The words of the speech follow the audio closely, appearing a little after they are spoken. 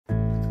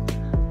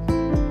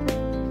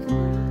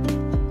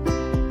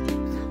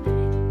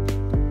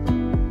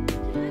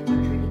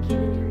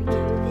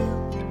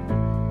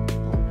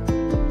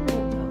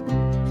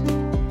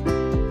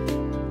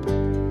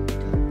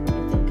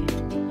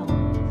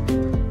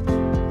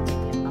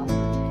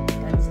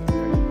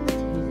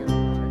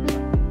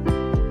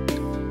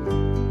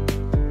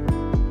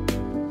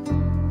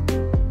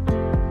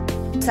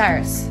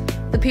Cyrus,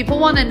 the people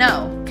want to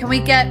know. Can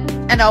we get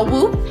an a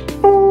whoop?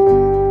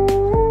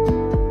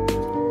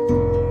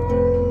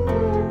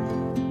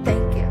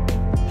 Thank you.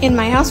 In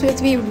my house, we have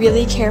to be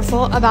really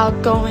careful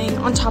about going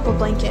on top of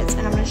blankets,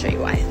 and I'm going to show you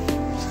why.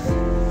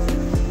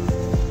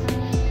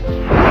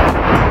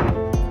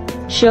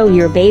 Show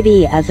your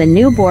baby as a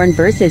newborn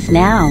versus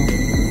now.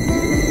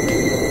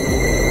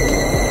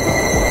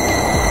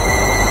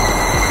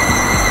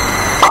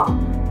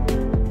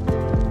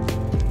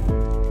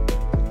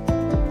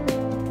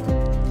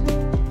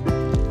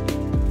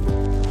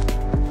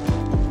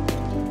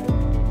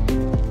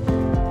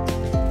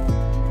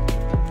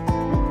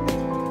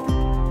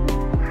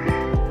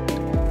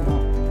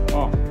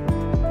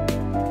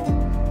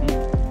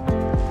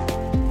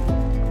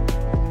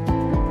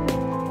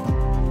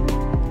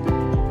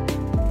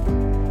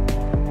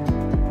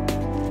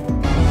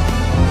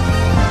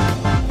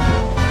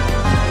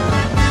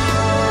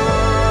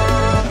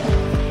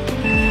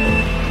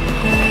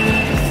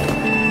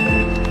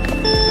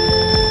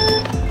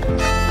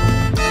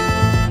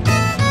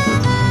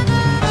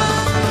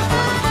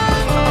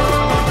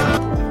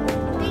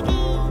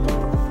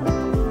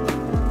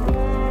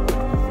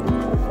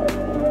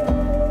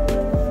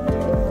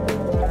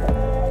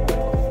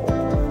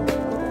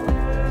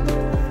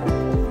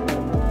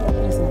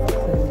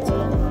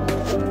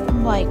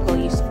 Michael,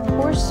 you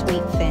poor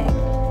sweet thing. You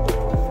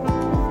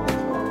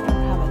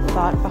don't have a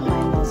thought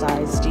behind those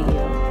eyes, do you?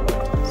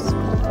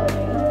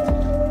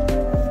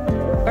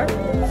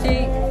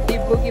 She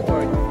boogie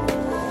board.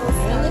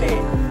 Really?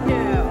 No.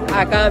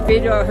 I got a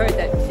video of her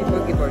that she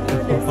boogie board. Oh,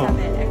 there's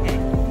Summit, okay.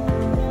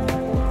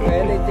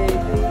 Really, Daisy?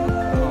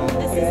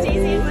 This is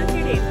Daisy, and what's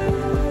your name?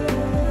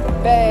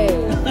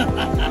 Babe.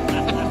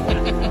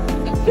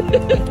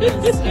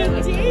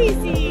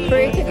 Daisy!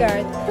 Pray to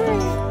God.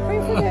 Pray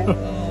for God.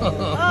 Oh,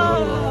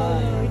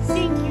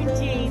 thank you,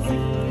 Daisy.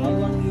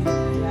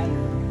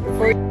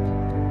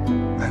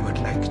 I would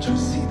like to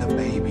see the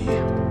baby.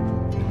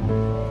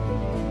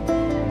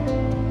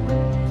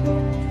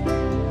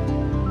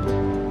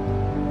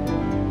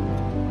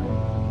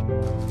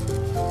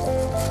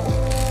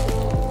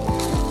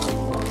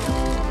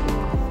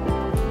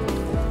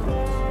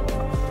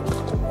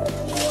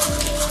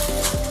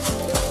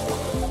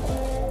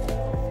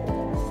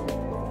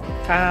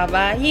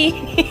 Kawaii.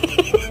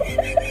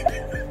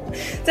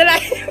 Did I?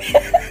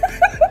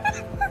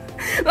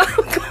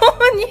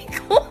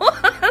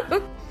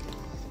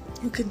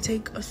 You can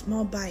take a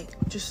small bite.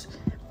 Just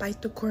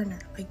bite the corner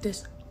like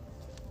this.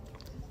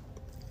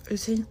 You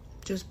see?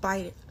 Just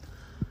bite it.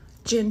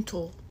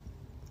 Gentle.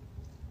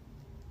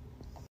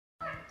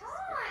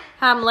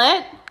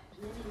 Hamlet?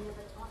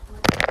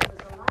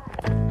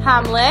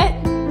 Hamlet?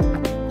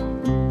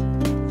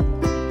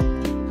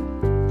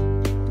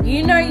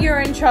 You know you're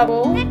in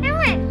trouble.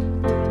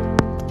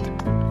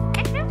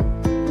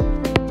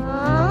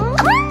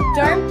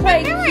 Don't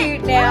play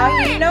cute now.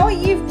 You know what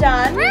you've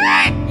done.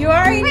 You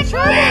are in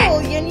trouble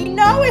and you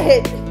know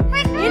it.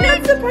 You're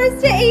not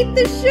supposed to eat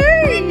the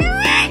shoes.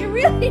 You're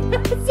really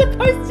not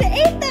supposed to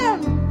eat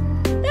them.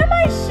 They're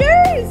my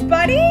shoes,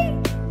 buddy.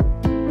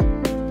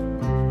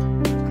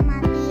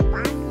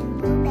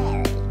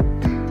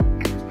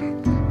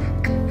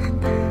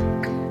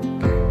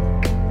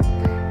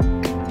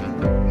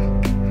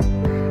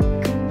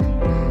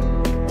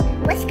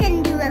 What's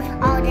gonna do with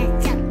all that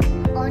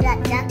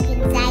junk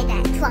inside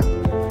that truck?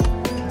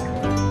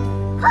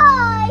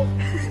 Hi!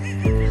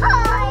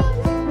 Hi!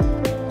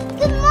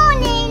 Good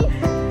morning!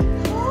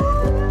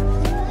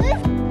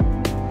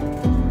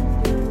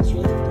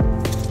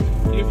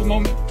 Do you have a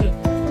moment to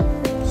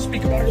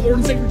speak about our Lord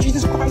and Savior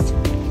Jesus Christ?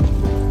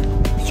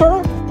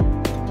 Sir?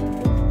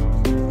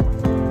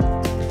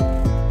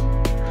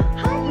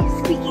 Hi, you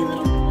squeaky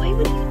little boy.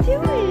 What are you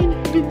doing?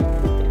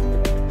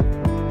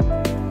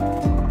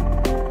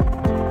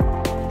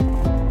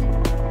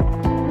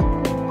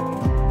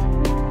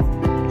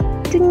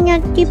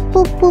 Tunyaki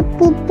poop poop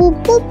poop poop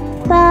poop.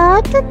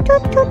 Ba toot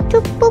toot toot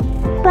toot poop.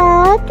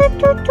 Ba toot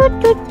toot toot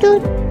toot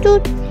toot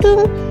toot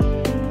toot.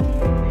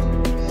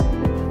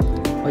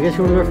 I guess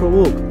you want to go for a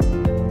walk.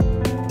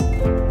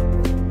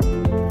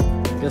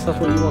 Guess that's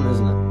what you want,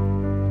 isn't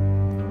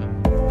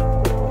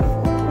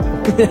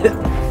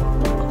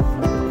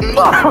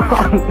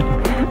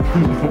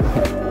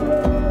it?